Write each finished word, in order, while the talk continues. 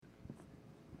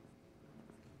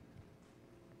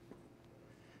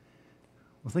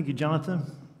Well, thank you, Jonathan.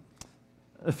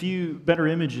 A few better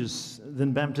images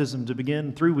than baptism to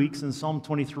begin 3 weeks in Psalm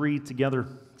 23 together.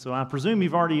 So I presume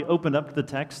you've already opened up the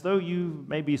text, though you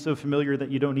may be so familiar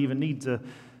that you don't even need to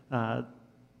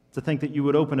think that you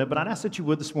would open it. But I'd ask that you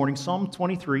would this morning. Psalm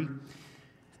 23.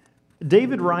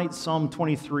 David writes Psalm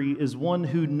 23 as one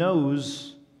who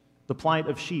knows the plight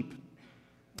of sheep.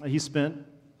 He spent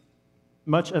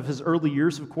much of his early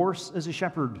years, of course, as a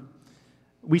shepherd.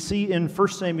 We see in 1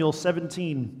 Samuel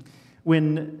 17,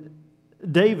 when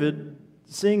David,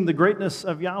 seeing the greatness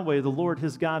of Yahweh, the Lord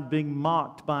his God, being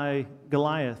mocked by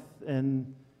Goliath,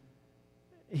 and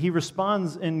he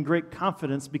responds in great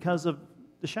confidence because of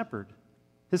the shepherd.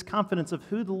 His confidence of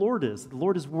who the Lord is. The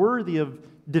Lord is worthy of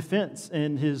defense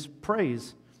and his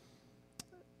praise.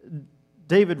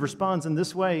 David responds in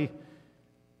this way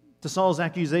to Saul's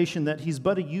accusation that he's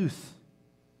but a youth.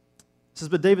 It says,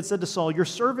 "But David said to Saul, 'Your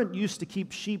servant used to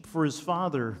keep sheep for his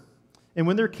father. And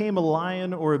when there came a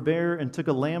lion or a bear and took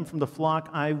a lamb from the flock,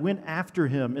 I went after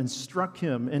him and struck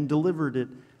him and delivered it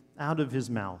out of his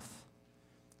mouth.'"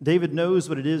 David knows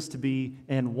what it is to be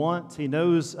and want. He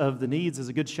knows of the needs as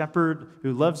a good shepherd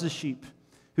who loves his sheep,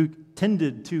 who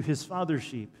tended to his father's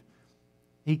sheep.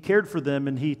 He cared for them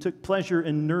and he took pleasure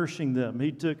in nourishing them.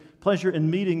 He took pleasure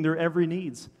in meeting their every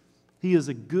needs. He is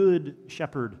a good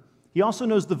shepherd. He also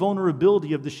knows the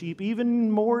vulnerability of the sheep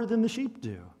even more than the sheep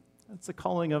do. That's the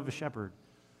calling of a shepherd.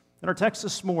 In our text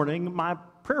this morning, my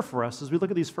prayer for us as we look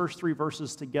at these first three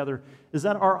verses together is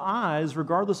that our eyes,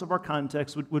 regardless of our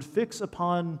context, would fix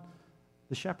upon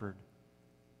the shepherd.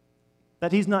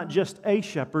 That he's not just a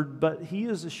shepherd, but he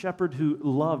is a shepherd who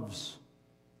loves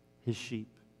his sheep.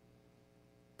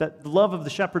 That the love of the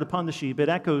shepherd upon the sheep, it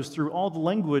echoes through all the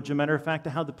language, a matter of fact, to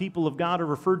how the people of God are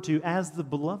referred to as the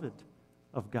beloved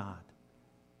of God.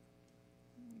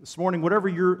 This morning, whatever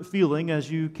you're feeling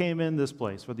as you came in this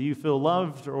place, whether you feel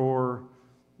loved or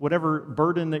whatever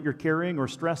burden that you're carrying or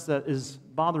stress that is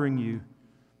bothering you,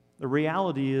 the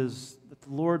reality is that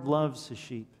the Lord loves his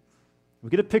sheep. We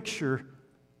get a picture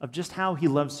of just how he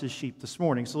loves his sheep this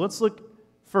morning. So let's look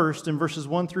first in verses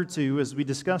 1 through 2 as we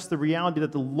discuss the reality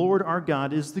that the Lord our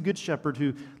God is the good shepherd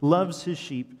who loves his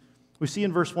sheep. We see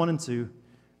in verse 1 and 2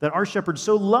 that our shepherd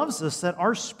so loves us that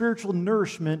our spiritual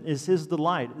nourishment is his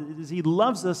delight. He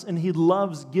loves us and he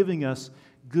loves giving us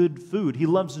good food. He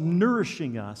loves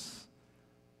nourishing us.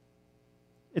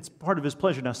 It's part of his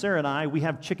pleasure. Now, Sarah and I, we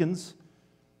have chickens,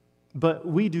 but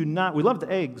we love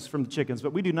the eggs from the chickens,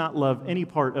 but we do not love any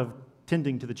part of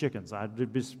tending to the chickens.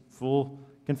 I'd be full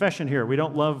confession here. We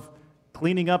don't love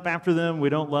cleaning up after them. We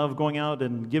don't love going out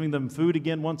and giving them food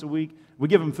again once a week. We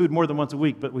give them food more than once a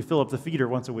week, but we fill up the feeder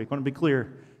once a week. I want to be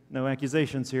clear. No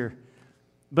accusations here.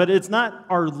 But it's not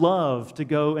our love to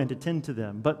go and to tend to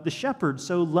them. But the shepherd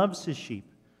so loves his sheep.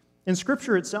 And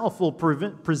Scripture itself will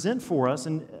present for us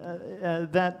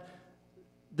that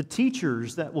the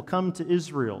teachers that will come to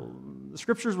Israel, the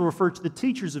Scriptures will refer to the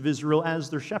teachers of Israel as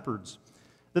their shepherds.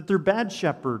 That they're bad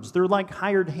shepherds. They're like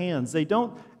hired hands. They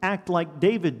don't act like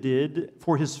David did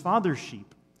for his father's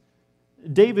sheep.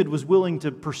 David was willing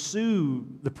to pursue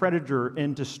the predator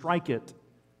and to strike it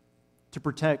to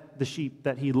protect the sheep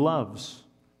that he loves,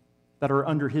 that are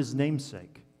under his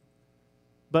namesake.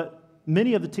 But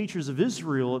many of the teachers of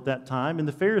Israel at that time, and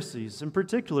the Pharisees in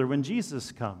particular, when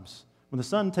Jesus comes, when the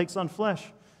Son takes on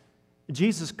flesh,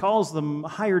 Jesus calls them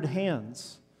hired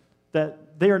hands,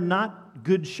 that they are not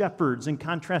good shepherds in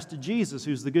contrast to Jesus,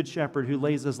 who's the good shepherd who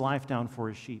lays his life down for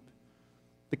his sheep.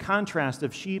 The contrast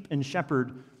of sheep and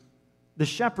shepherd, the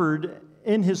shepherd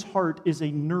in his heart is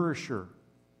a nourisher.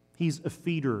 He's a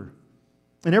feeder.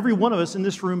 And every one of us in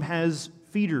this room has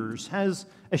feeders, has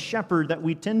a shepherd that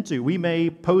we tend to. We may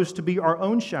pose to be our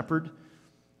own shepherd,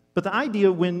 but the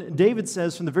idea when David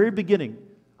says from the very beginning,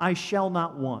 "I shall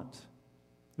not want,"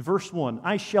 verse 1,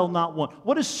 "I shall not want."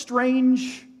 What a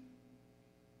strange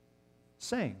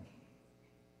saying.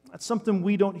 That's something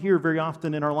we don't hear very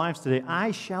often in our lives today. I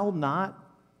shall not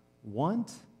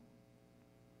want.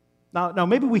 Now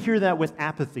maybe we hear that with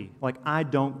apathy, like I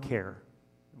don't care.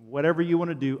 Whatever you want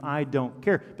to do, I don't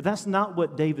care. But that's not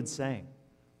what David's saying.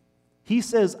 He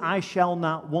says, "I shall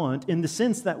not want," in the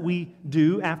sense that we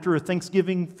do after a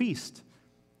Thanksgiving feast.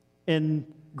 And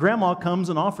grandma comes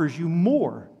and offers you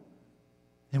more.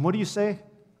 And what do you say?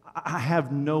 "I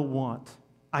have no want.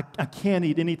 I can't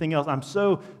eat anything else. I'm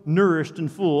so nourished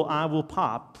and full, I will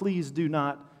pop. Please do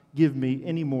not give me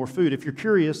any more food." If you're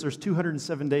curious, there's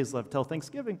 207 days left till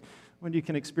Thanksgiving when you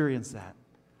can experience that.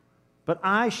 But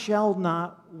 "I shall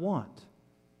not want"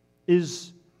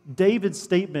 is David's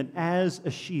statement as a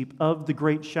sheep of the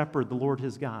great shepherd, the Lord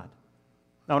his God.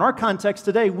 Now, in our context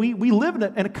today, we live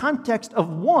in a context of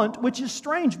want, which is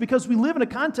strange because we live in a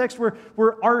context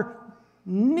where our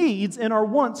needs and our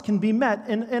wants can be met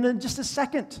in just a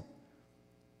second.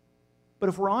 But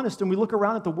if we're honest and we look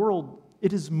around at the world,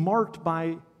 it is marked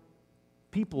by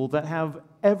people that have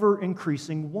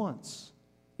ever-increasing wants,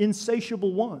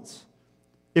 insatiable wants.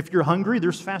 If you're hungry,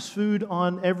 there's fast food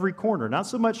on every corner. Not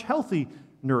so much healthy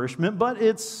nourishment, but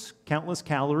it's countless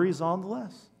calories on the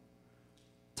less.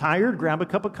 Tired, grab a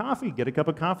cup of coffee. Get a cup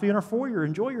of coffee in our foyer.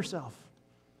 Enjoy yourself.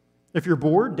 If you're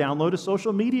bored, download a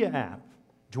social media app.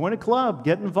 Join a club.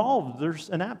 Get involved. There's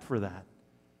an app for that.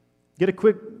 Get a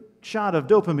quick shot of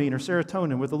dopamine or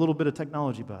serotonin with a little bit of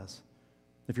technology buzz.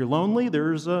 If you're lonely,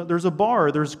 there's a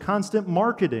bar. There's constant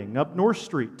marketing up North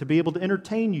Street to be able to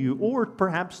entertain you or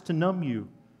perhaps to numb you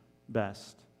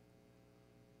best.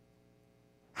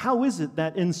 How is it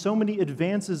that in so many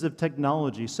advances of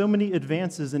technology, so many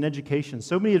advances in education,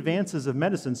 so many advances of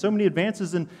medicine, so many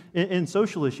advances in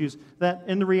social issues, that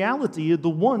in the reality, the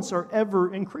wants are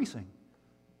ever increasing,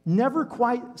 never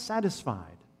quite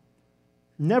satisfied,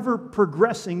 never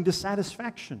progressing to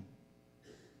satisfaction,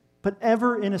 but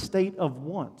ever in a state of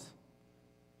want?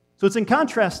 So it's in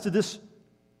contrast to this,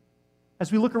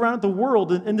 as we look around at the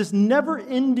world, and this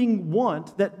never-ending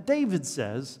want that David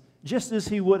says, just as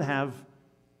he would have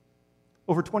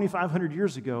over 2,500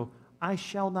 years ago, I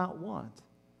shall not want.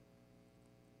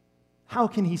 How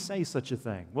can he say such a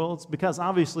thing? Well, it's because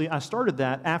obviously I started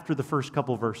that after the first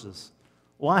couple verses.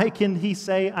 Why can he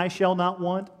say, I shall not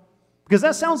want? Because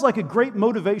that sounds like a great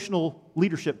motivational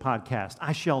leadership podcast,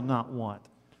 I shall not want.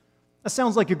 That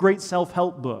sounds like a great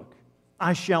self-help book,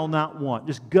 I shall not want.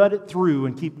 Just gut it through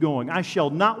and keep going. I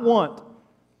shall not want.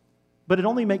 But it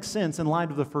only makes sense in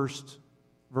light of the first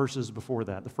verses before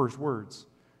that, the first words.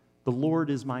 The Lord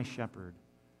is my shepherd.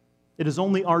 It is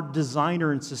only our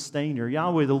designer and sustainer,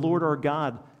 Yahweh, the Lord our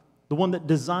God, the one that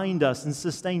designed us and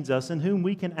sustains us, in whom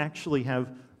we can actually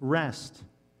have rest.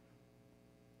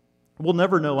 We'll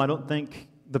never know, I don't think,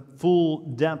 the full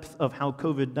depth of how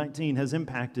COVID-19 has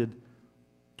impacted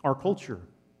our culture.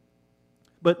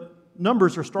 But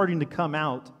numbers are starting to come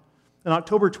out. In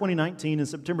October 2019 and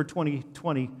September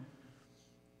 2020,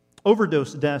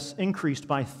 overdose deaths increased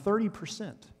by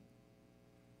 30%.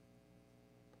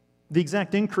 The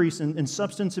exact increase in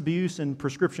substance abuse and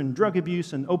prescription drug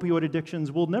abuse and opioid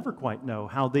addictions, we'll never quite know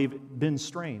how they've been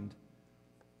strained.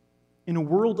 In a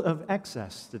world of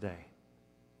excess today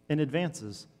and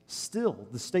advances, still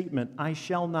the statement, I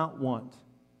shall not want,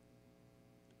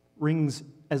 rings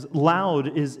as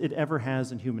loud as it ever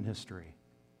has in human history.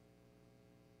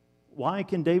 Why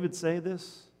can David say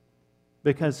this?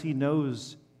 Because he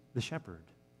knows the shepherd.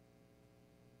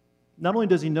 Not only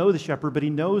does he know the shepherd, but he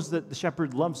knows that the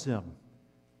shepherd loves him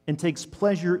and takes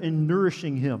pleasure in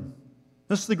nourishing him.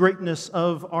 This is the greatness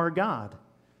of our God.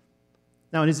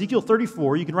 Now, in Ezekiel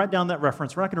 34, you can write down that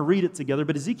reference. We're not going to read it together,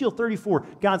 but Ezekiel 34,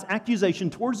 God's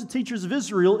accusation towards the teachers of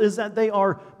Israel is that they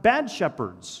are bad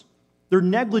shepherds. They're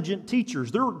negligent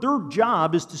teachers. Their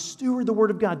job is to steward the Word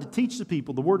of God, to teach the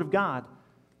people the Word of God.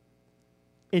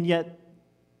 And yet,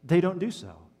 they don't do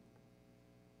so.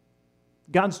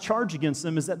 God's charge against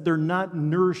them is that they're not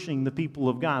nourishing the people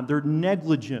of God. They're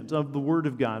negligent of the Word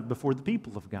of God before the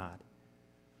people of God.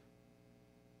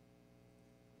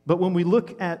 But when we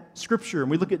look at Scripture and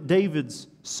we look at David's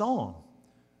psalm,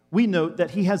 we note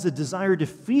that he has a desire to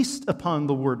feast upon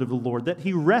the Word of the Lord, that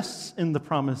he rests in the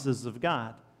promises of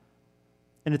God.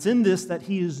 And it's in this that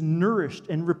he is nourished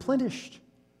and replenished.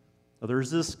 So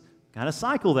there's this kind of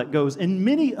cycle that goes in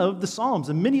many of the Psalms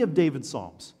and many of David's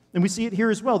Psalms. And we see it here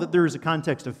as well, that there is a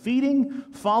context of feeding,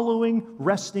 following,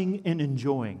 resting, and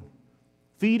enjoying.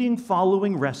 Feeding,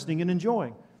 following, resting, and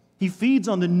enjoying. He feeds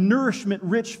on the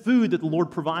nourishment-rich food that the Lord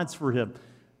provides for him,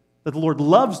 that the Lord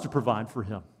loves to provide for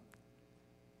him.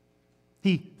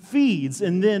 He feeds,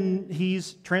 and then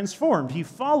he's transformed. He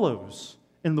follows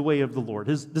in the way of the Lord.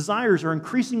 His desires are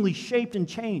increasingly shaped and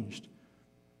changed.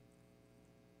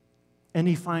 And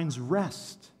he finds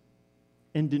rest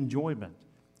and enjoyment.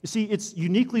 You see, it's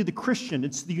uniquely the Christian,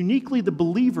 it's uniquely the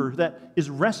believer that is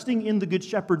resting in the Good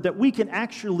Shepherd that we can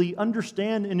actually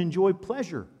understand and enjoy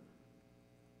pleasure.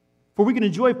 For we can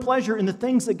enjoy pleasure in the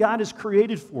things that God has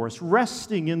created for us,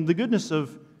 resting in the goodness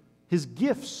of His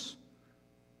gifts,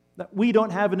 that we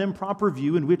don't have an improper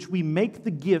view in which we make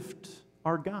the gift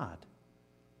our God.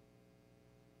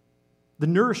 The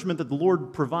nourishment that the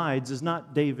Lord provides is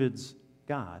not David's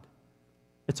God.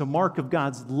 It's a mark of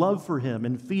God's love for him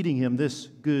and feeding him this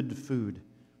good food,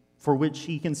 for which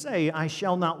he can say, I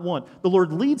shall not want. The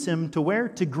Lord leads him to where?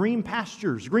 To green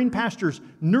pastures,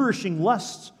 nourishing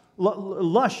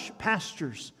lush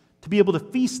pastures, to be able to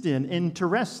feast in and to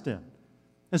rest in.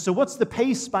 And so what's the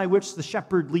pace by which the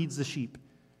shepherd leads the sheep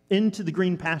into the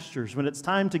green pastures when it's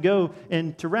time to go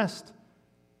and to rest?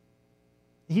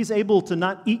 He's able to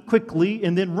not eat quickly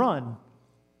and then run,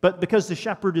 but because the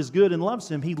shepherd is good and loves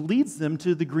him, he leads them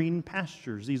to the green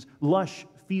pastures, these lush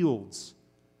fields.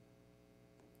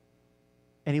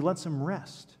 And he lets them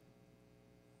rest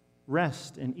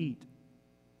and eat.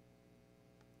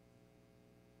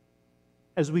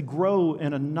 As we grow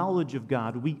in a knowledge of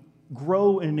God, we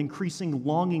grow in an increasing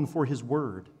longing for His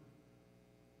Word.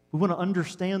 We want to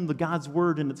understand the God's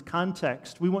Word in its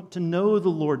context. We want to know the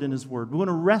Lord in His Word. We want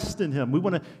to rest in Him. We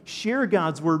want to share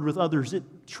God's Word with others. It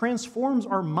transforms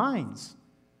our minds.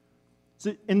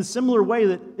 So in a similar way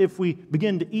that if we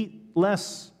begin to eat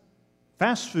less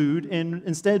fast food and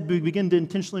instead we begin to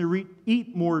intentionally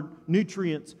eat more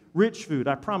nutrients-rich food.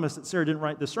 I promise that Sarah didn't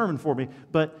write this sermon for me,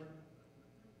 but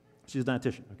she's a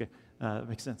dietitian. Okay, that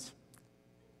makes sense.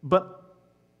 But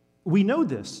we know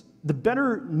this. The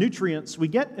better nutrients we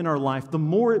get in our life, the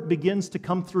more it begins to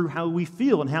come through how we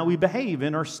feel and how we behave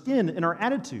in our skin and our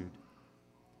attitude.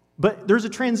 But there's a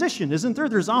transition, isn't there?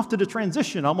 There's often a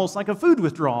transition, almost like a food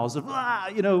withdrawals of,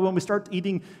 when we start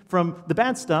eating from the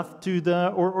bad stuff to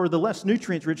or the less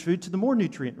nutrient-rich food to the more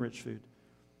nutrient-rich food.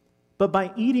 But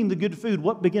by eating the good food,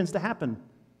 what begins to happen?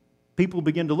 People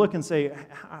begin to look and say,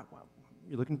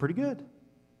 you're looking pretty good.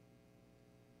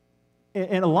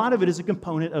 And a lot of it is a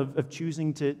component of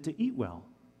choosing to eat well,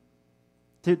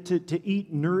 to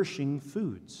eat nourishing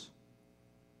foods.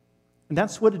 And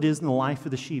that's what it is in the life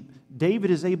of the sheep.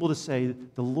 David is able to say,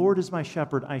 the Lord is my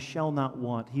shepherd, I shall not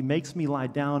want. He makes me lie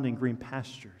down in green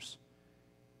pastures.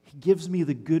 He gives me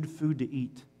the good food to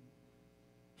eat.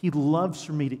 He loves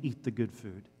for me to eat the good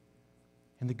food.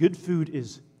 And the good food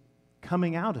is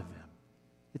coming out of him.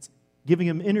 It's giving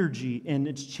him energy, and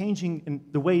it's changing in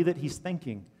the way that he's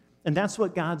thinking. And that's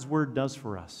what God's Word does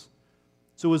for us.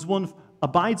 So as one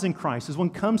abides in Christ, as one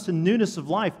comes to newness of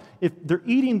life, if they're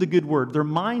eating the good Word, their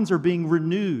minds are being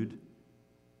renewed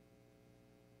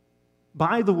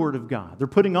by the Word of God. They're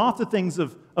putting off the things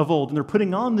of old, and they're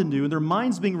putting on the new, and their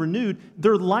minds being renewed,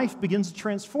 their life begins to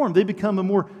transform. They become a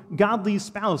more godly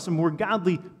spouse, a more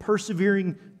godly,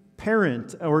 persevering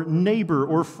parent, or neighbor,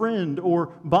 or friend, or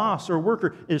boss, or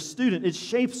worker, a student. It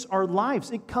shapes our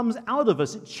lives. It comes out of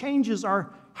us. It changes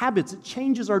our habits. It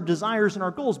changes our desires and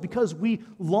our goals because we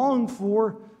long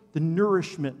for the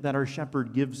nourishment that our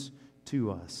shepherd gives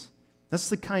to us. That's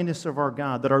the kindness of our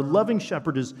God, that our loving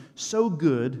shepherd is so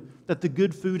good that the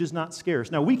good food is not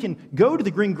scarce. Now, we can go to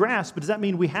the green grass, but does that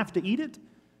mean we have to eat it?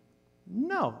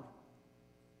 No.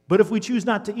 But if we choose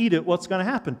not to eat it, what's going to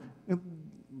happen?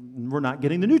 We're not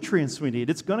getting the nutrients we need.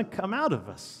 It's going to come out of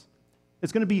us.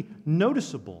 It's going to be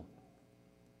noticeable.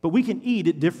 But we can eat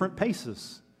at different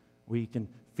paces. We can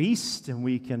feast and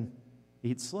we can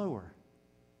eat slower.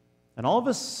 And all of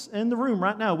us in the room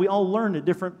right now, we all learn at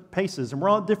different paces, and we're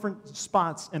all at different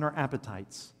spots in our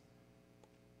appetites.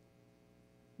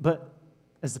 But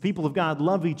as the people of God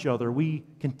love each other, we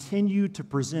continue to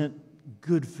present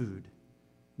good food,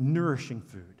 nourishing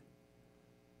food.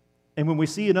 And when we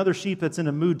see another sheep that's in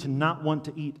a mood to not want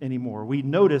to eat anymore, we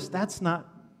notice that's not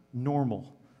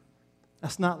normal.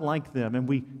 That's not like them, and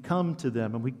we come to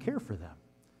them and we care for them.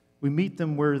 We meet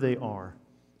them where they are.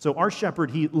 So our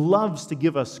shepherd, he loves to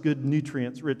give us good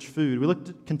nutrients-rich food. We look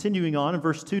at, continuing on in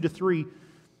verse 2 to 3,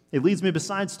 it leads me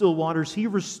beside still waters. He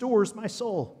restores my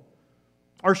soul.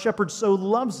 Our shepherd so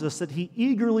loves us that he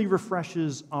eagerly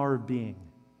refreshes our being.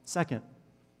 Second,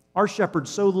 our shepherd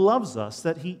so loves us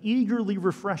that he eagerly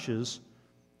refreshes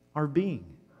our being.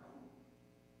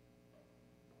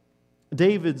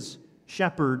 David's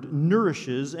shepherd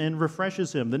nourishes and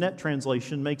refreshes him. The Net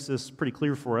translation makes this pretty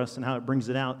clear for us and how it brings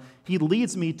it out. He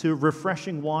leads me to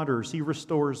refreshing waters. He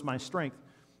restores my strength.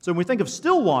 So when we think of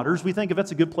still waters, we think of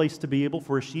that's a good place to be able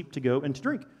for a sheep to go and to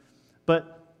drink.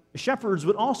 But shepherds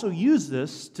would also use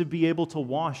this to be able to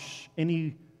wash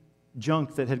any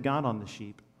junk that had got on the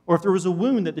sheep. Or if there was a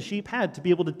wound that the sheep had, to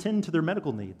be able to tend to their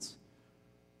medical needs.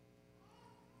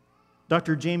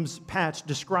 Dr. James Patch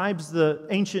describes the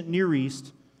ancient Near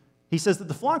East. He says that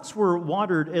the flocks were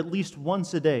watered at least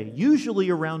once a day, usually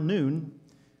around noon.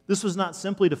 This was not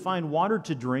simply to find water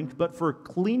to drink, but for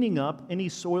cleaning up any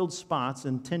soiled spots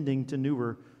and tending to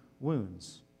newer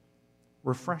wounds.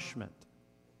 Refreshment.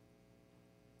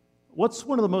 What's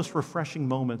one of the most refreshing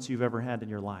moments you've ever had in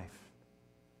your life?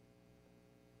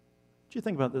 Would you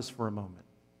think about this for a moment?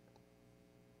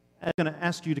 I'm going to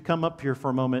ask you to come up here for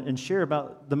a moment and share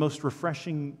about the most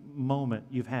refreshing moment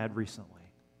you've had recently.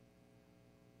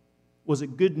 Was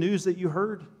it good news that you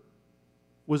heard?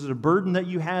 Was it a burden that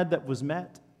you had that was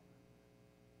met?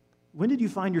 When did you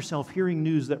find yourself hearing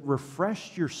news that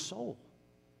refreshed your soul?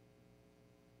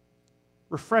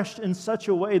 Refreshed in such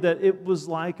a way that it was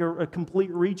like a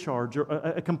complete recharge or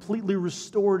a completely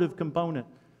restorative component.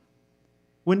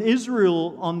 When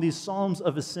Israel, on these Psalms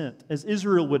of Ascent, as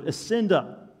Israel would ascend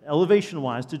up,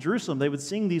 elevation-wise, to Jerusalem, they would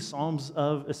sing these Psalms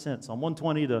of Ascent, Psalm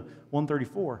 120 to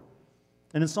 134.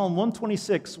 And in Psalm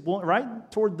 126,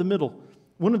 right toward the middle,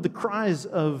 one of the cries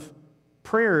of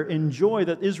prayer and joy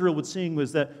that Israel would sing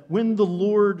was that when the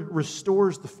Lord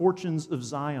restores the fortunes of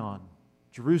Zion,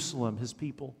 Jerusalem, his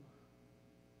people,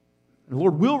 and the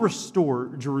Lord will restore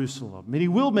Jerusalem, and he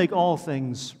will make all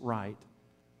things right.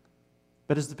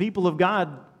 But as the people of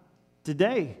God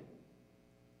today,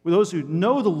 with those who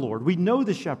know the Lord, we know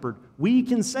the shepherd, we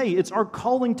can say, it's our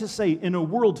calling to say, in a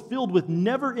world filled with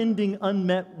never-ending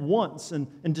unmet wants and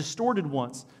distorted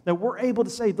wants, that we're able to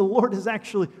say, the Lord has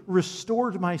actually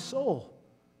restored my soul.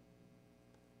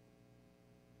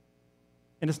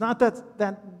 And it's not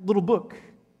that little book.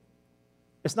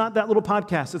 It's not that little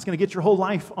podcast that's going to get your whole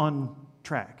life on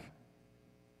track.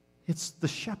 It's the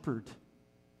shepherd.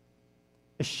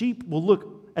 A sheep will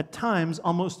look at times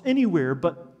almost anywhere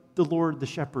but the Lord, the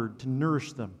shepherd, to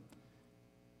nourish them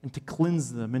and to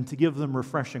cleanse them and to give them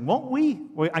refreshing. Won't we?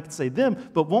 Well, I could say them,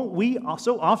 but won't we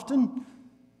so often?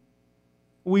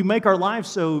 We make our lives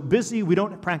so busy, we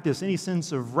don't practice any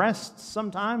sense of rest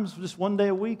sometimes, just one day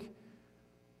a week.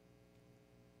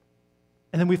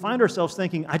 And then we find ourselves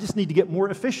thinking, I just need to get more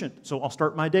efficient, so I'll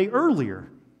start my day earlier.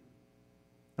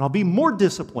 And I'll be more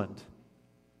disciplined.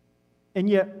 And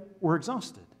yet, we're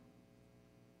exhausted.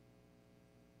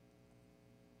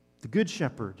 The Good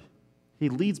Shepherd, he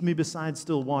leads me beside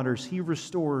still waters. He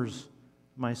restores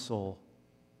my soul.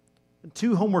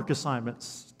 2 homework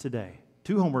assignments today.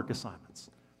 2 homework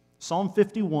assignments. Psalm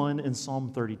 51 and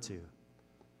Psalm 32.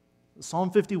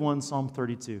 Psalm 51, Psalm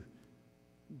 32.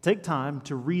 Take time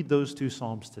to read those 2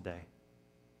 Psalms today.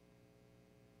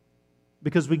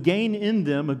 Because we gain in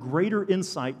them a greater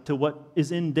insight to what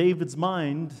is in David's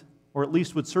mind, or at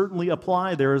least would certainly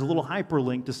apply there as a little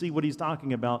hyperlink to see what he's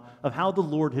talking about, of how the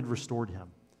Lord had restored him.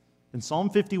 In Psalm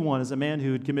 51 is a man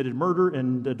who had committed murder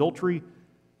and adultery,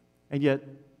 and yet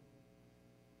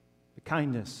the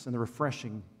kindness and the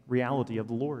refreshing reality of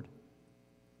the Lord.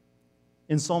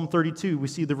 In Psalm 32, we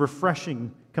see the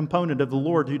refreshing component of the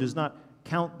Lord who does not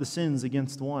count the sins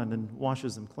against one and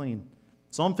washes them clean.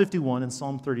 Psalm 51 and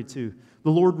Psalm 32.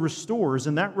 The Lord restores,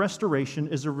 and that restoration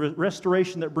is a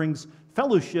restoration that brings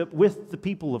fellowship with the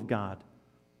people of God.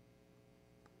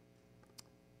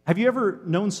 Have you ever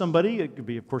known somebody, it could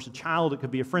be, of course, a child, it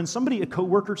could be a friend, somebody, a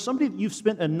coworker, somebody that you've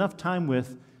spent enough time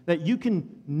with that you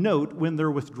can note when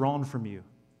they're withdrawn from you?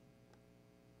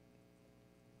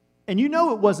 And you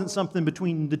know it wasn't something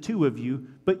between the two of you,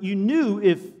 but you knew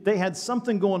if they had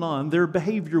something going on, their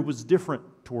behavior was different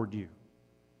toward you.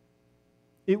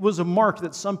 It was a mark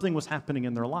that something was happening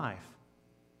in their life.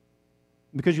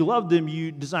 Because you loved them,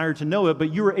 you desired to know it,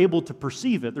 but you were able to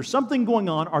perceive it. There's something going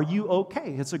on. Are you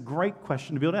okay? It's a great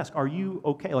question to be able to ask. Are you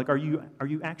okay? Like, are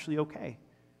you actually okay?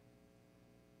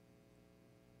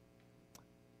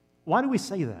 Why do we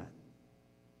say that?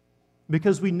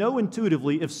 Because we know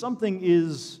intuitively if something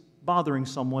is bothering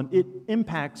someone, it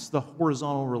impacts the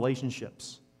horizontal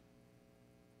relationships.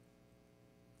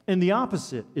 And the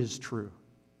opposite is true.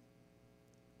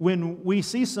 When we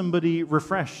see somebody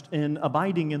refreshed and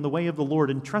abiding in the way of the Lord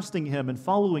and trusting Him and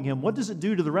following Him, what does it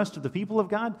do to the rest of the people of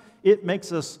God? It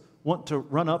makes us want to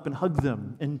run up and hug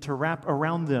them and to wrap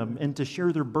around them and to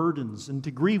share their burdens and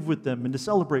to grieve with them and to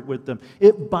celebrate with them.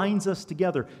 It binds us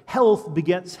together. Health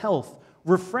begets health.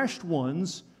 Refreshed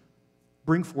ones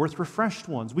bring forth refreshed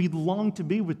ones. We long to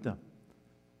be with them.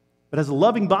 But as a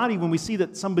loving body, when we see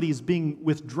that somebody is being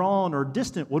withdrawn or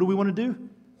distant, what do we want to do?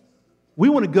 We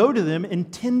want to go to them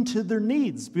and tend to their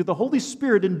needs because the Holy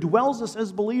Spirit indwells us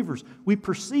as believers. We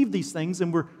perceive these things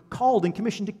and we're called and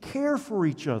commissioned to care for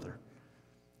each other.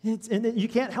 And you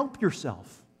can't help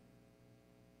yourself.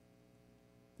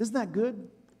 Isn't that good?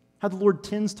 How the Lord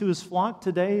tends to His flock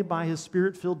today by His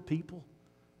Spirit-filled people,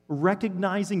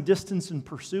 recognizing distance and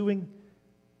pursuing,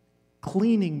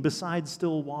 cleaning beside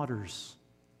still waters,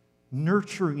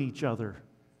 nurturing each other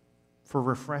for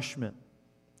refreshment,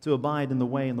 to abide in the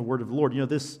way and the word of the Lord. You know,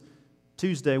 this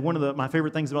Tuesday, one of my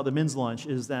favorite things about the men's lunch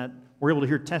is that we're able to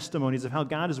hear testimonies of how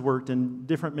God has worked in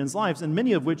different men's lives, and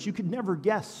many of which you could never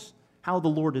guess how the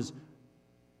Lord has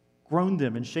grown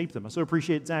them and shaped them. I so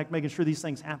appreciate Zach making sure these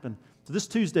things happen. So this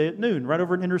Tuesday at noon, right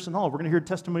over at Henderson Hall, we're going to hear a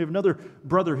testimony of another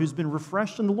brother who's been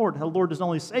refreshed in the Lord, how the Lord has not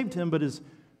only saved him, but is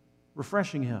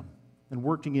refreshing him and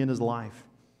working in his life.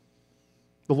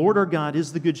 The Lord our God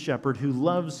is the good shepherd who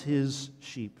loves His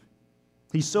sheep.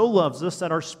 He so loves us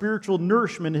that our spiritual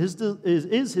nourishment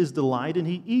is His delight, and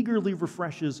He eagerly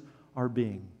refreshes our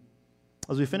being.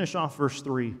 As we finish off verse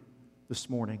 3 this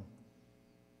morning,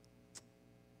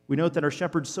 we note that our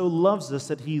shepherd so loves us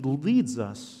that He leads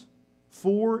us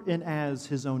for and as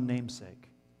His own namesake.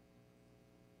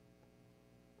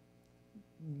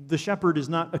 The shepherd is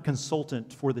not a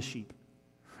consultant for the sheep.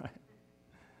 Right?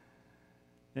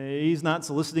 He's not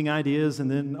soliciting ideas and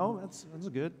then, oh, that's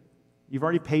good. You've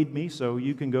already paid me, so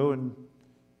you can go and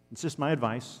it's just my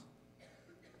advice.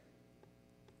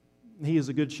 He is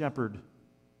a good shepherd.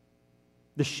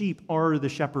 The sheep are the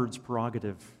shepherd's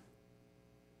prerogative.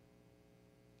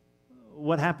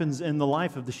 What happens in the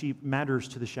life of the sheep matters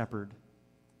to the shepherd.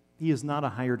 He is not a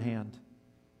hired hand.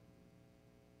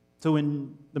 So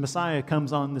when the Messiah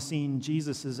comes on the scene,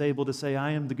 Jesus is able to say,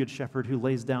 I am the good shepherd who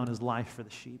lays down his life for the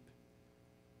sheep.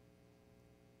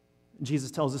 Jesus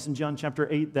tells us in John chapter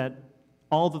 8 that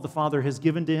all that the Father has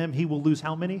given to him, he will lose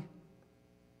how many?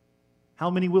 How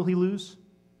many will he lose?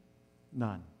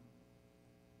 None.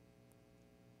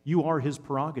 You are his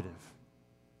prerogative.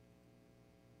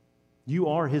 You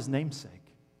are his namesake.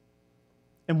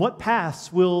 And what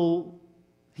paths will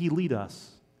he lead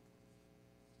us?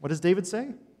 What does David say?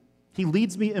 He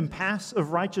leads me in paths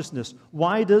of righteousness.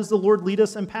 Why does the Lord lead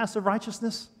us in paths of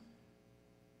righteousness?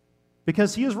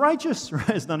 Because he is righteous. Right?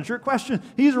 It's not a trick question.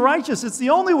 He's righteous. It's the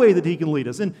only way that he can lead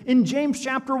us. And in James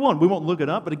chapter 1, we won't look it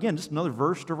up, but again, just another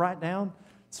verse to write down.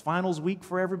 It's finals week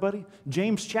for everybody.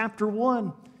 James chapter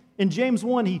 1. In James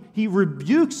 1, he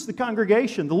rebukes the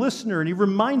congregation, the listener, and he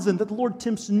reminds them that the Lord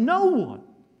tempts no one.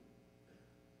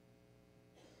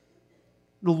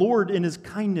 The Lord, in his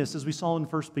kindness, as we saw in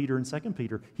 1 Peter and 2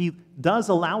 Peter, he does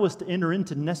allow us to enter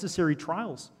into necessary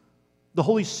trials. The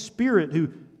Holy Spirit who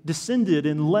descended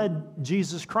and led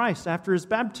Jesus Christ after his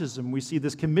baptism, we see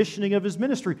this commissioning of his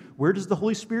ministry. Where does the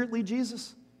Holy Spirit lead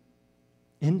Jesus?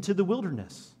 Into the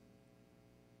wilderness.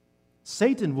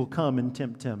 Satan will come and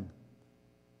tempt him,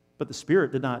 but the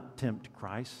Spirit did not tempt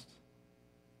Christ.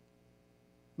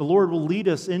 The Lord will lead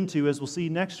us into, as we'll see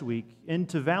next week,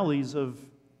 into valleys of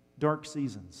dark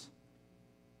seasons.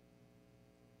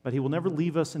 But he will never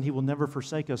leave us and he will never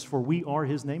forsake us, for we are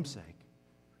his namesake.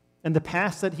 And the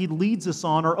paths that he leads us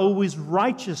on are always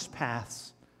righteous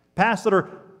paths, paths that are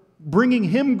bringing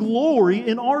him glory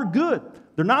in our good.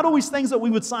 They're not always things that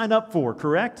we would sign up for,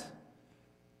 correct?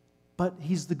 But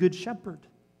he's the good shepherd.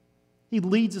 He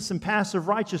leads us in paths of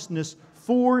righteousness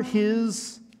for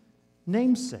his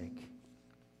namesake.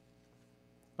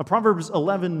 Proverbs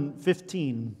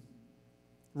 11:15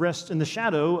 rests in the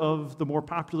shadow of the more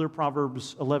popular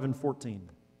Proverbs 11:14.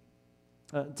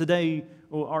 Today,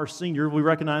 our senior, we're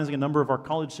recognizing a number of our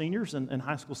college seniors and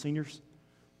high school seniors.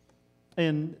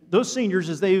 And those seniors,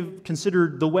 as they've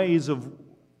considered the ways of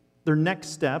their next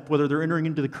step, whether they're entering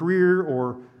into the career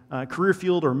or career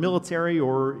field or military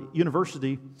or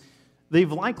university,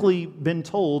 they've likely been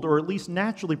told, or at least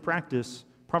naturally practice,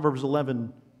 Proverbs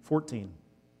 11:14.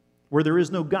 Where there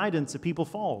is no guidance, a people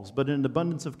falls, but in an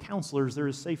abundance of counselors there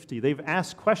is safety. They've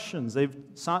asked questions, they've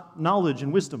sought knowledge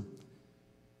and wisdom.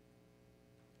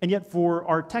 And yet for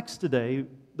our text today,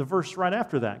 the verse right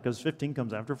after that, because 15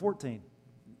 comes after 14,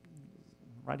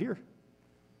 right here.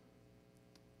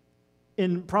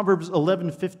 In Proverbs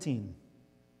 11:15,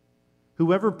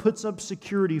 whoever puts up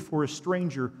security for a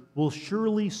stranger will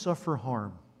surely suffer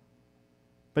harm,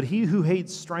 but he who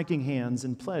hates striking hands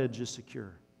and pledge is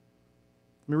secure.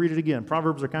 Let me read it again.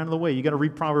 Proverbs are kind of the way. You got to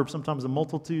read Proverbs sometimes a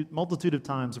multitude of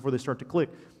times before they start to click.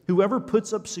 Whoever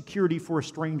puts up security for a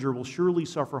stranger will surely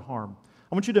suffer harm.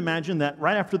 I want you to imagine that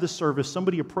right after this service,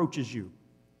 somebody approaches you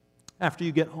after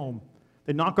you get home.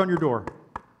 They knock on your door,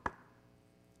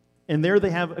 and there they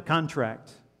have a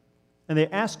contract, and they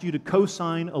ask you to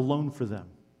co-sign a loan for them.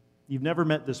 You've never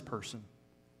met this person.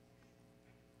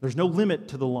 There's no limit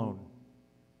to the loan.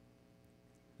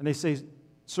 And they say,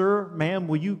 sir, ma'am,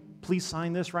 will you please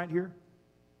sign this right here?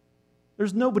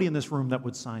 There's nobody in this room that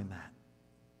would sign that.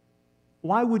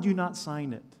 Why would you not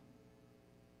sign it?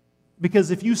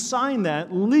 Because if you sign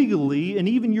that legally, and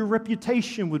even your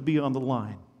reputation would be on the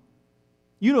line.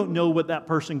 You don't know what that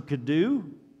person could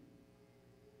do.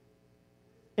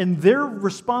 And their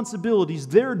responsibilities,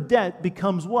 their debt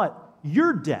becomes what?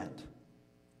 Your debt.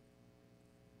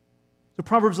 So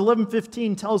Proverbs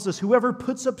 11:15 tells us, whoever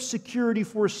puts up security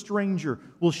for a stranger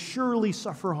will surely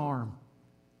suffer harm.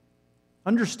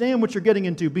 Understand what you're getting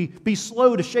into. Be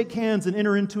slow to shake hands and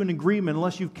enter into an agreement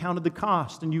unless you've counted the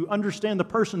cost and you understand the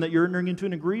person that you're entering into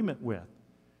an agreement with.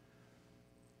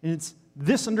 And it's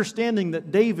this understanding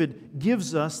that David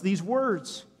gives us these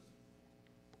words.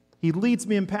 He leads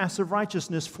me in paths of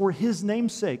righteousness for His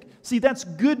name's sake. See, that's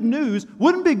good news.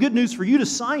 Wouldn't be good news for you to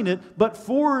sign it, but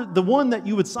for the one that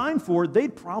you would sign for,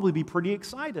 they'd probably be pretty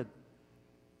excited.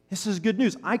 This is good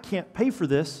news. I can't pay for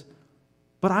this,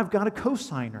 but I've got a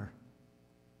cosigner.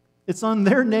 It's on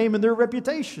their name and their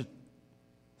reputation.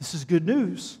 This is good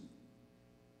news.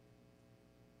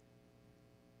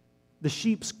 The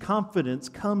sheep's confidence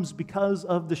comes because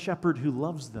of the shepherd who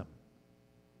loves them.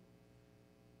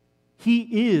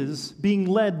 He is being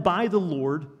led by the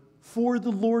Lord for the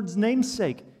Lord's name's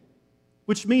sake,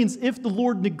 which means if the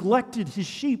Lord neglected His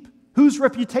sheep, whose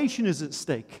reputation is at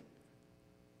stake?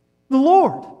 The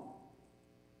Lord.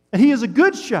 And He is a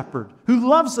good shepherd who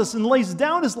loves us and lays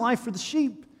down His life for the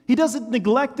sheep. He doesn't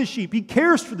neglect the sheep. He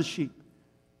cares for the sheep.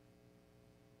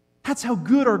 That's how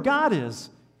good our God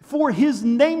is. For His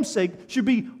name's sake should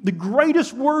be the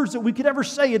greatest words that we could ever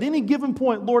say at any given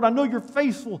point. Lord, I know You're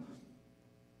faithful.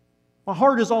 My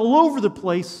heart is all over the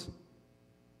place,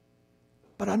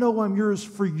 but I know I'm Yours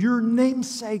for Your name's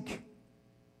sake.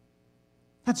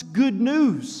 That's good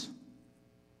news.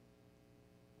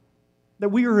 That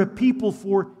we are a people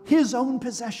for His own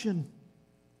possession.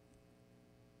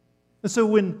 And so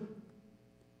when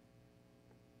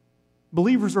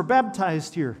believers are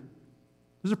baptized here,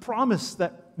 there's a promise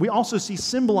that we also see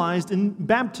symbolized in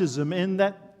baptism and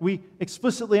that we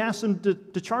explicitly ask them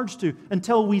to charge to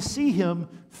until we see Him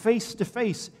face to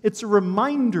face. It's a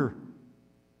reminder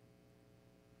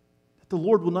that the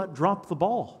Lord will not drop the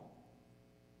ball.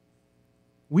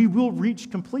 We will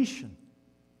reach completion.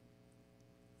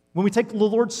 When we take the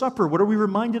Lord's Supper, what are we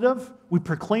reminded of? We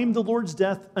proclaim the Lord's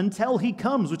death until He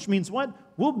comes, which means what?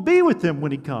 We'll be with Him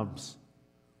when He comes.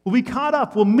 We'll be caught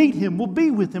up. We'll meet Him. We'll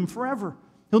be with Him forever.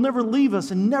 He'll never leave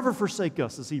us and never forsake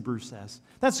us, as Hebrews says.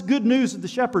 That's good news of the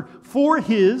shepherd for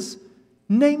His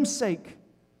name's sake.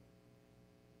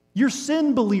 Your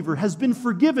sin, believer, has been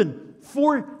forgiven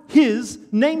for His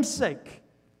name's sake.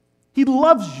 He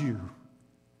loves you.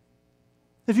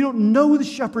 If you don't know the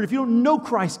shepherd, if you don't know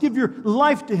Christ, give your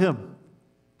life to Him.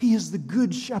 He is the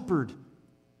good shepherd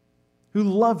who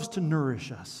loves to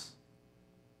nourish us.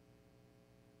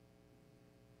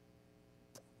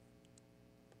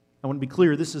 I want to be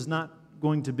clear, this is not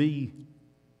going to be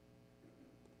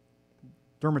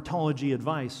dermatology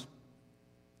advice.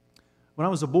 When I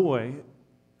was a boy,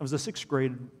 I was a 6th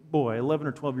grade boy, 11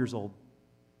 or 12 years old.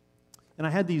 And I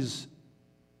had these,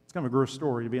 it's kind of a gross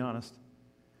story to be honest,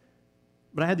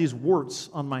 but I had these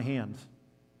warts on my hand,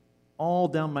 all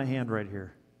down my hand right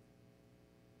here.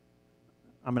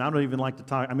 I mean, I don't even like to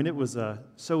talk. I mean, it was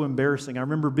so embarrassing. I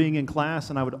remember being in class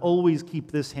and I would always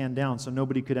keep this hand down so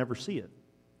nobody could ever see it.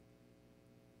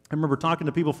 I remember talking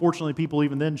to people. Fortunately, people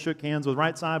even then shook hands with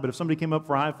right side, but if somebody came up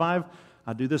for a high five,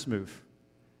 I'd do this move.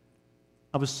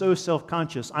 I was so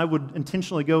self-conscious. I would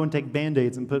intentionally go and take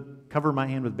Band-Aids and cover my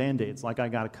hand with Band-Aids like I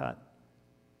got a cut.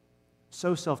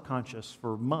 So self-conscious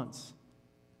for months.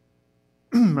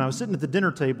 When I was sitting at the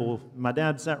dinner table, my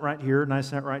dad sat right here and I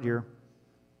sat right here.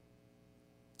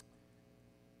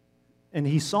 And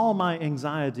he saw my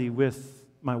anxiety with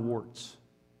my warts.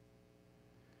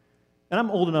 And I'm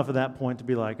old enough at that point to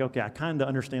be like, okay, I kind of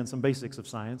understand some basics of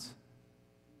science.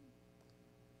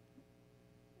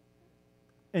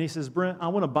 And he says, Brent, I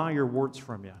want to buy your warts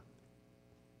from you.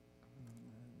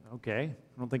 Okay,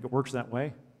 I don't think it works that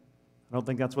way. I don't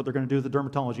think that's what they're going to do at the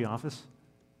dermatology office.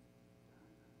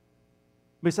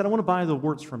 But he said, I want to buy the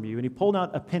warts from you. And he pulled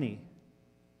out a penny.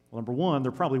 Well, number one,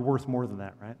 they're probably worth more than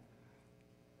that, right?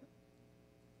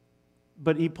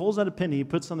 But he pulls out a penny, he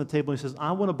puts it on the table, and he says,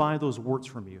 I want to buy those warts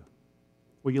from you.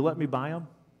 Will you let me buy them?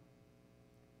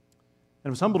 And I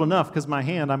was humbled enough because my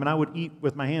hand, I would eat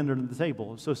with my hand under the table.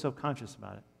 I was so self-conscious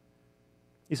about it.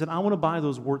 He said, I want to buy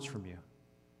those warts from you.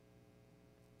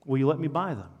 Will you let me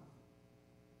buy them?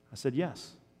 I said,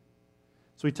 yes.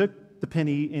 So he took the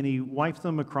penny and he wiped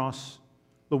them across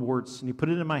the warts and he put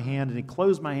it in my hand and he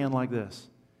closed my hand like this.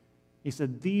 He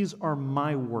said, these are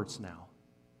my warts now.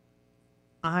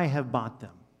 I have bought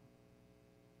them.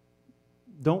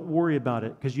 Don't worry about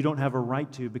it because you don't have a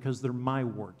right to because they're my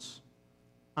warts.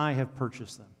 I have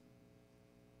purchased them.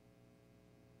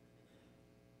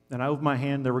 And I opened my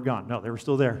hand, they were gone. No, they were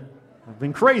still there. I've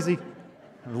been crazy.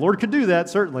 The Lord could do that,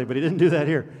 certainly, but He didn't do that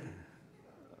here.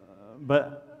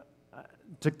 But I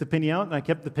took the penny out and I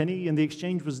kept the penny and the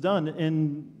exchange was done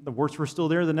and the warts were still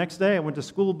there the next day. I went to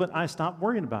school, but I stopped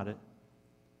worrying about it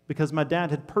because my dad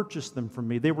had purchased them from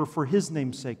me. They were for His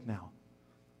name's sake now.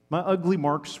 My ugly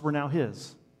marks were now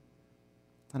His.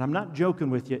 And I'm not joking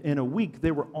with you. In a week,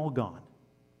 they were all gone.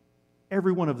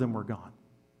 Every one of them were gone.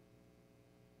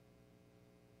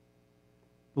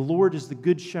 The Lord is the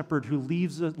good shepherd who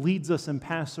leads us in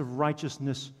paths of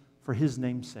righteousness for His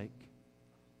name's sake.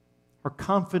 Our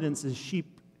confidence as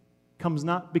sheep comes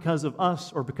not because of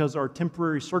us or because of our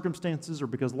temporary circumstances or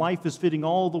because life is fitting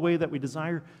all the way that we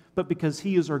desire, but because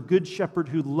He is our good shepherd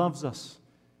who loves us.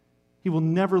 He will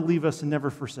never leave us and never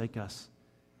forsake us.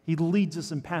 He leads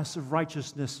us in paths of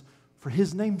righteousness for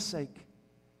His name's sake.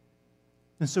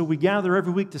 And so we gather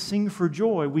every week to sing for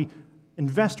joy. We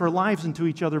invest our lives into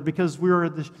each other because we are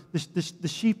the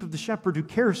sheep of the shepherd who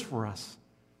cares for us.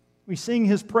 We sing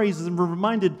His praises and we're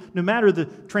reminded, no matter the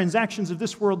transactions of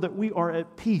this world, that we are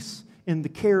at peace in the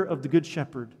care of the good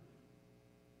shepherd.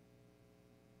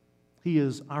 He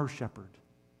is our shepherd,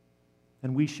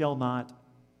 and we shall not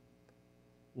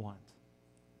want.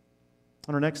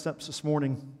 On our next steps this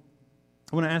morning,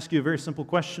 I want to ask you a very simple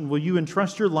question. Will you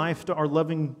entrust your life to our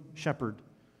loving shepherd?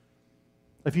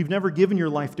 If you've never given your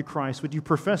life to Christ, would you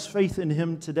profess faith in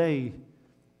Him today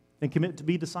and commit to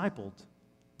be discipled?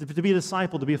 To be a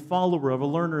disciple, to be a follower of a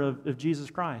learner of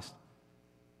Jesus Christ.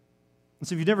 And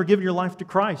so if you've never given your life to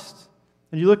Christ,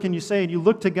 and you look and you say, and you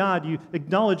look to God, you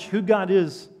acknowledge who God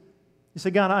is. You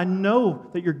say, God, I know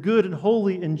that You're good and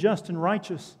holy and just and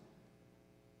righteous.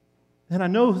 And I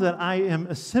know that I am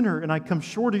a sinner and I come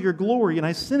short of Your glory and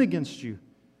I sin against You.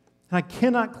 And I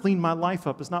cannot clean my life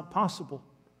up. It's not possible.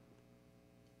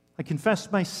 I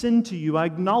confess my sin to You. I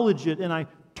acknowledge it and I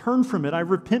turn from it. I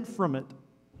repent from it.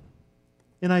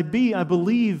 And I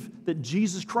believe that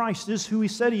Jesus Christ is who He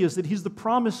said He is, that He's the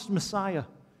promised Messiah,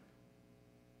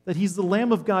 that He's the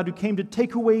Lamb of God who came to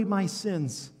take away my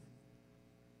sins.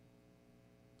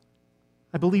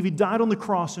 I believe He died on the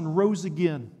cross and rose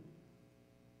again.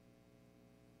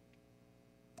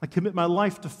 I commit my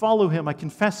life to follow Him. I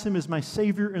confess Him as my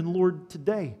Savior and Lord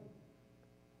today.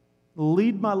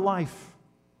 Lead my life.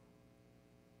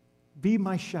 Be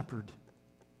my shepherd.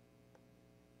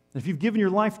 If you've given your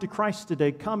life to Christ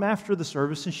today, come after the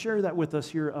service and share that with us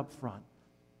here up front.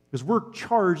 Because we're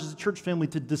charged as a church family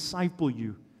to disciple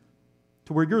you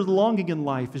to where you're longing in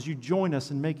life as you join us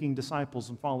in making disciples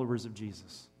and followers of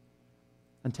Jesus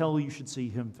until you should see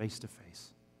Him face to face.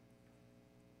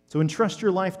 So entrust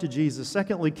your life to Jesus.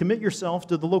 Secondly, commit yourself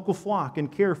to the local flock and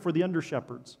care for the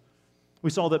under-shepherds. We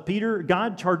saw that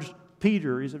God charged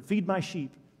Peter, He said, feed my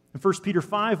sheep. In 1 Peter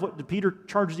 5, what did Peter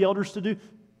charge the elders to do?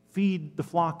 Feed the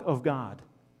flock of God.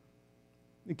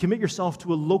 Commit yourself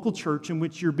to a local church in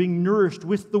which you're being nourished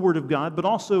with the Word of God, but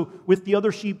also with the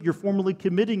other sheep, you're formally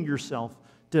committing yourself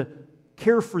to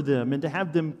care for them and to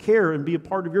have them care and be a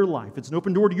part of your life. It's an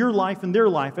open door to your life and their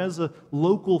life as a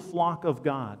local flock of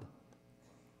God.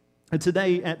 And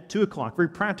today at 2 o'clock, very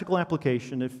practical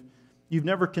application. If you've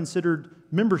never considered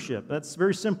membership, that's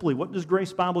very simply, what does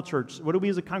Grace Bible Church, what do we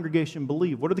as a congregation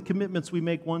believe? What are the commitments we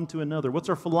make one to another? What's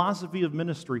our philosophy of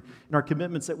ministry and our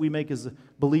commitments that we make as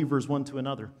believers one to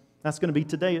another? That's going to be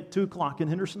today at 2 o'clock in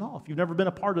Henderson Hall. If you've never been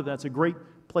a part of that, it's a great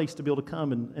place to be able to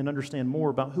come and understand more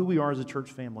about who we are as a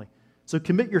church family. So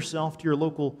commit yourself to your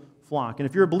local flock. And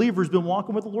if you're a believer who's been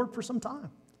walking with the Lord for some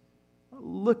time,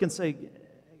 look and say,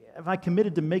 have I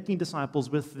committed to making disciples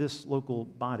with this local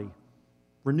body?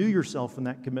 Renew yourself in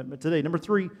that commitment today. Number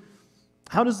 3,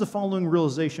 how does the following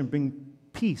realization bring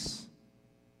peace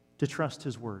to trust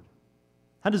His Word?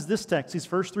 How does this text, these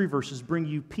first 3 verses, bring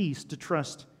you peace to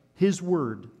trust His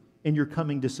Word in your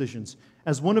coming decisions?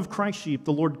 As one of Christ's sheep,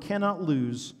 the Lord cannot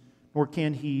lose, nor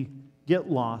can He get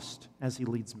lost as He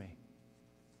leads me.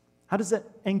 How does that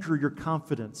anchor your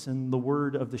confidence in the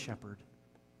word of the shepherd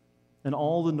and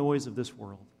all the noise of this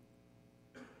world?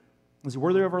 Is He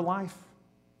worthy of our life?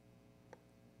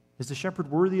 Is the shepherd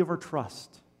worthy of our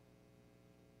trust?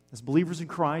 As believers in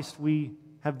Christ, we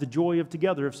have the joy of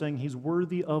together of saying He's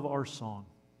worthy of our song.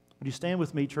 Would you stand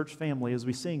with me, church family, as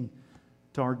we sing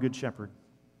to our good shepherd?